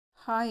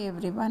Hi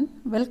everyone,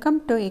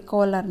 welcome to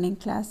Eco Learning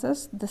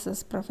Classes. This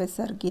is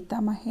Professor Geeta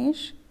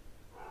Mahesh.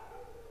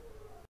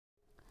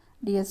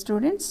 Dear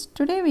students,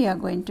 today we are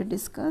going to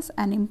discuss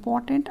an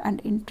important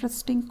and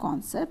interesting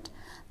concept,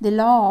 the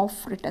law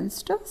of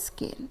returns to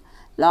scale.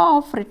 Law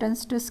of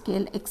returns to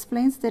scale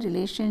explains the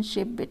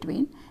relationship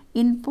between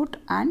input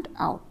and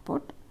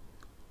output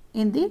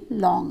in the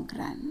long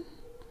run.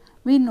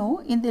 We know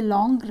in the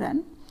long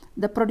run,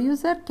 the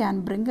producer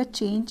can bring a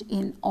change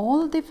in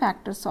all the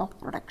factors of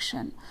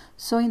production.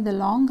 So in the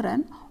long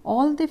run,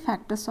 all the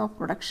factors of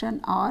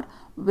production are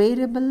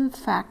variable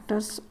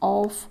factors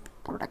of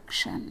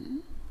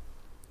production.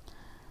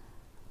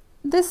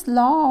 This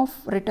law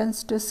of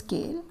returns to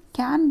scale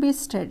can be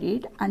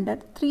studied under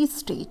three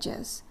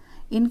stages: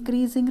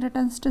 increasing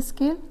returns to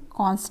scale,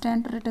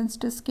 constant returns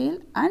to scale,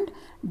 and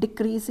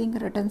decreasing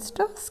returns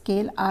to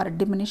scale or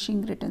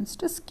diminishing returns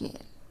to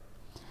scale.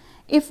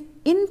 If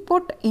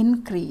input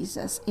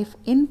increases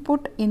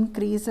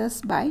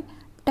by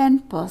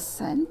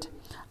 10%,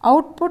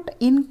 output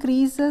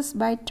increases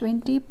by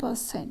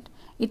 20%.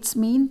 It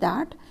means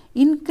that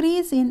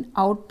increase in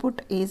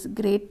output is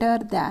greater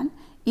than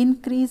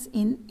increase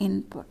in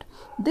input.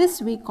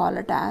 This we call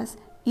it as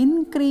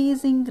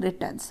increasing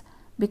returns,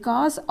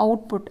 because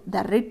output,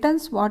 the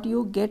returns what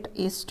you get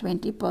is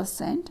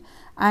 20%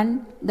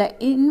 and the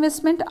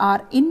investment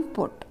or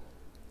input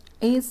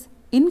is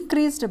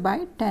increased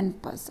by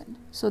 10%.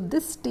 So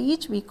this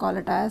stage we call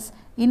it as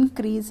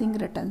increasing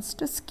returns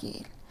to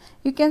scale.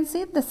 You can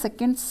see the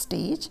second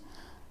stage.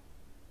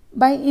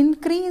 By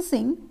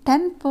increasing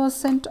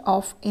 10%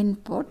 of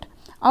input,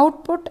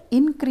 output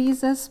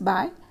increases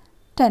by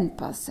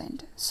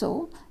 10%.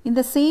 So in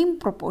the same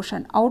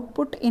proportion,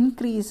 output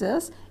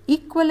increases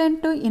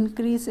equivalent to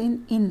increase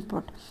in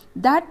input.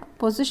 That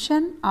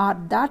position or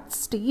that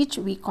stage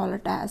we call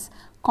it as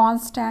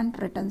constant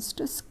returns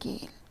to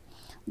scale.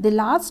 The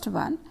last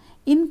one,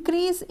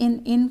 increase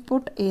in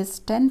input is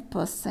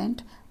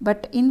 10%,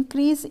 but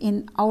increase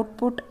in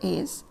output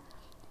is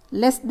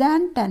less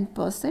than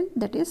 10%,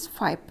 that is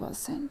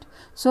 5%.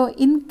 So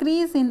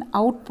increase in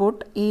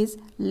output is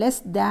less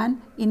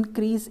than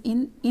increase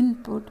in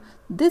input.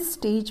 This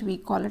stage we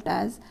call it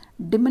as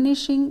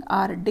diminishing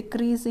or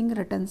decreasing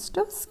returns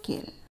to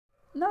scale.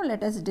 Now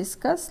let us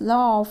discuss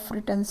law of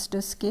returns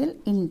to scale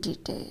in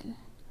detail.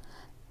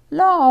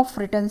 Law of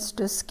returns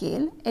to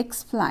scale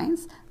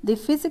explains the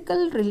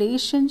physical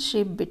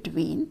relationship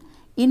between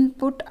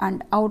input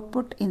and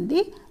output in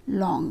the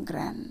long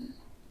run.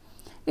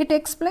 It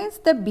explains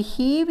the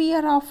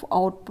behavior of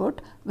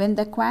output when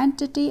the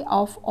quantity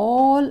of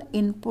all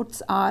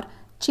inputs are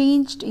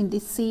changed in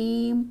the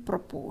same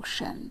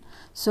proportion.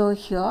 So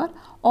here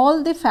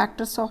all the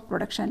factors of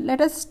production, let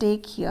us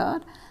take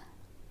here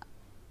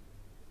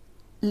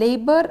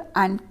labor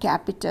and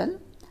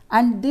capital,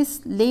 and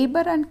this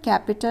labor and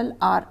capital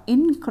are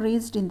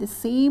increased in the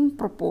same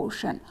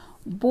proportion.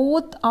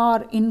 Both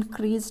are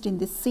increased in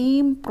the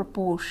same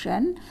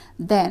proportion,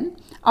 then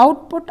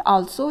output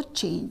also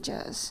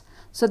changes.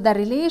 So the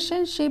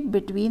relationship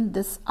between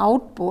this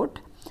output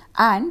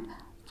and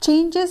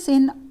changes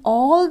in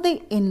all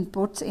the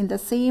inputs in the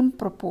same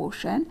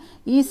proportion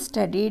is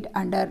studied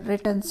under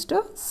returns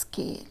to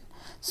scale.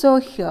 So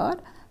here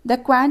the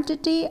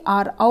quantity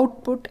or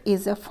output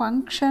is a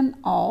function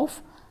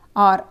of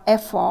or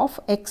f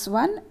of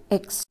x1,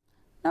 x2.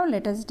 Now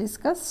let us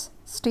discuss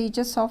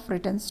stages of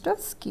returns to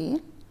scale.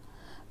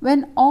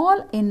 When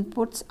all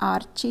inputs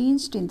are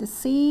changed in the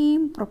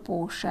same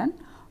proportion,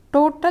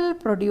 total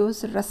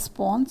produce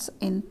response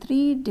in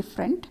three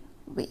different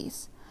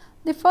ways.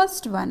 The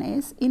first one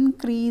is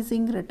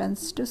increasing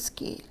returns to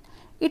scale.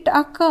 It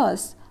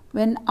occurs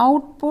when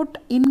output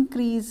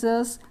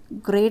increases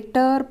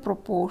greater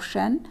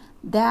proportion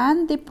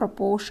than the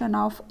proportion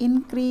of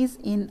increase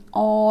in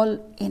all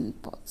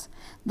inputs.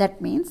 That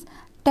means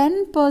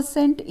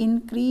 10%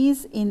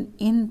 increase in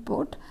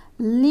input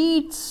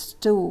leads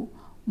to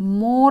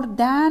more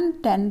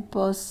than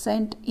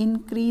 10%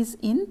 increase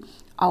in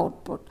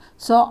output.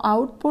 So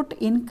output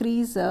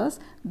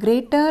increases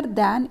greater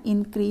than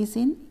increase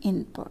in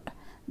input.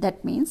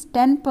 That means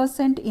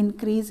 10%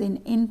 increase in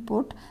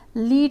input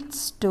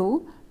leads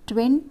to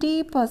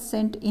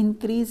 20%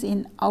 increase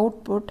in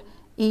output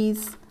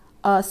is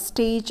a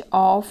stage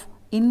of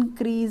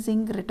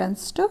increasing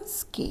returns to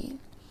scale.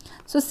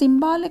 So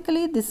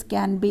symbolically this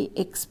can be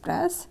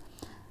expressed: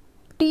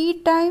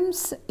 T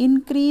times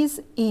increase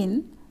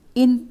in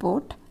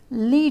input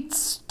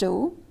leads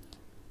to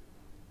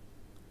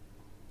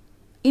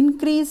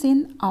increase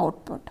in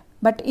output,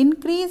 but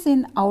increase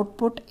in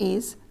output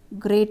is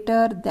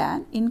greater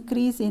than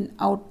increase in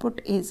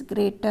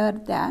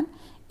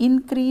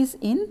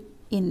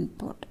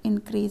input.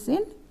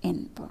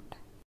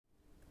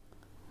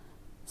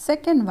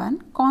 Second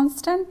one,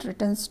 constant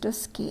returns to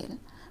scale.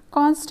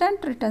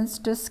 Constant returns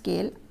to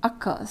scale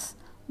occurs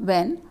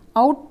when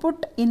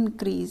output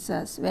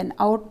increases.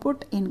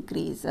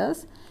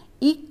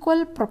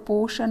 Equal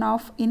proportion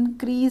of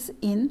increase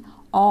in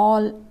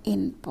all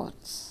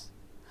inputs.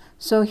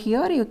 So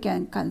here you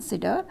can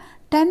consider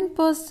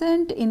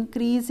 10%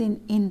 increase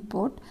in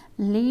input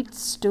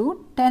leads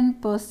to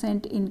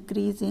 10%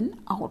 increase in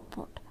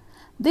output.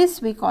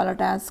 This we call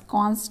it as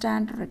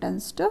constant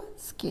returns to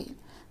scale.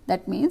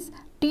 That means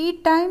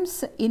T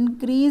times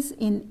increase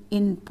in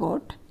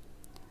input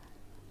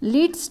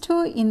leads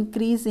to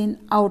increase in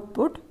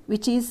output,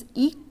 which is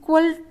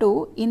equal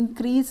to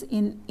increase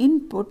in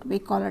input. We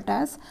call it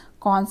as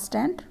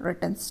constant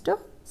returns to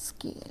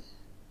scale.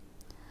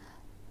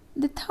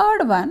 The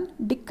third one,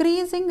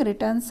 decreasing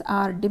returns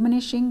or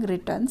diminishing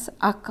returns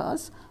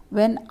occurs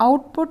when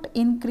output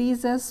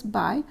increases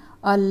by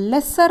a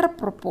lesser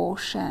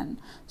proportion.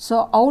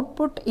 So,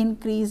 output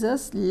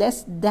increases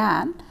less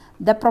than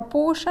the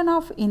proportion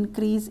of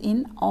increase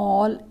in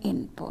all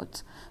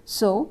inputs.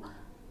 So,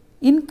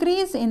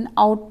 increase in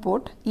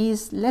output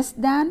is less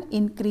than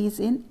increase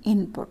in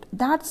input.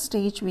 That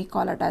stage we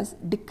call it as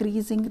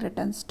decreasing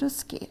returns to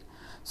scale.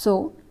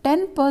 So,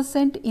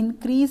 10%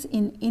 increase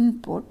in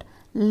input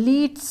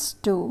leads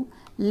to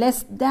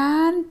less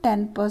than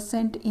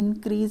 10%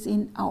 increase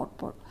in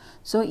output.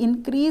 So,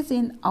 increase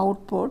in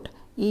output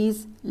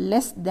is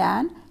less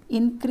than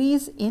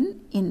increase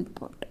in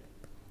input,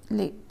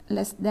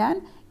 less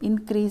than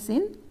increase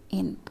in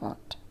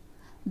input.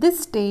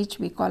 This stage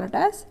we call it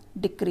as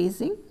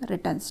decreasing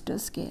returns to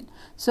scale.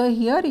 So,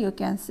 here you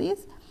can see,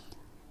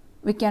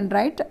 we can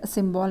write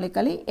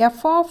symbolically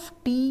f of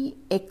t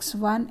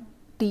x1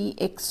 t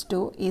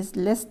x2 is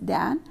less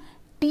than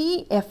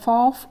t f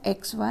of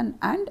x1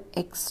 and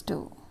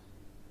x2.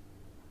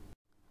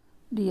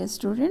 Dear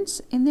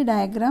students, in the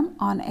diagram,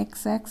 on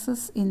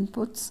x-axis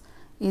inputs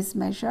is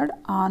measured,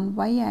 on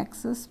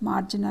y-axis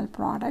marginal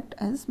product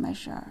is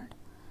measured.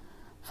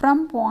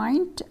 From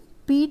point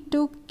P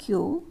to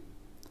Q,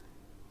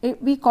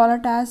 we call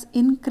it as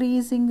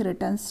increasing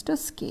returns to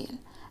scale.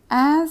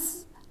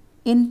 As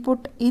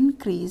input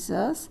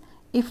increases,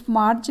 if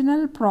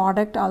marginal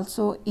product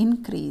also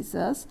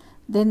increases,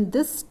 then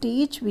this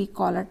stage we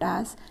call it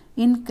as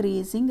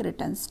increasing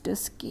returns to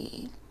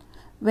scale.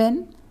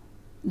 When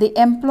the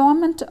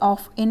employment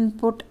of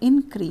input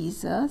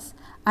increases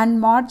and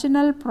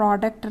marginal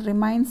product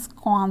remains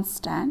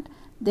constant,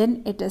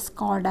 then it is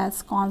called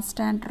as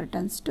constant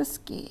returns to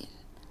scale.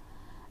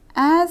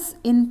 As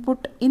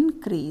input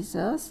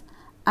increases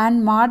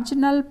and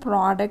marginal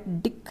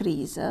product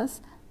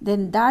decreases,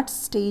 then that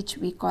stage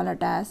we call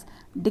it as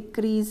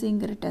decreasing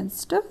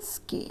returns to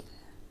scale.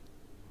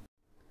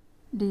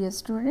 Dear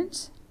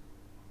students,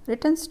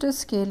 returns to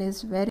scale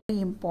is very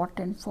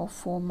important for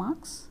 4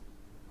 marks.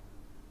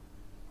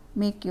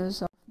 Make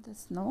use of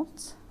these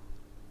notes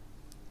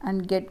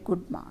and get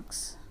good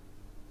marks.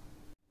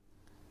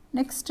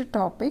 Next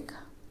topic,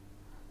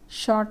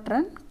 short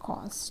run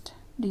cost.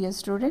 Dear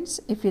students,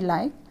 if you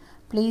like,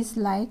 please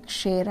like,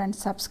 share and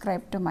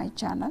subscribe to my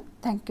channel.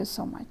 Thank you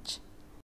so much.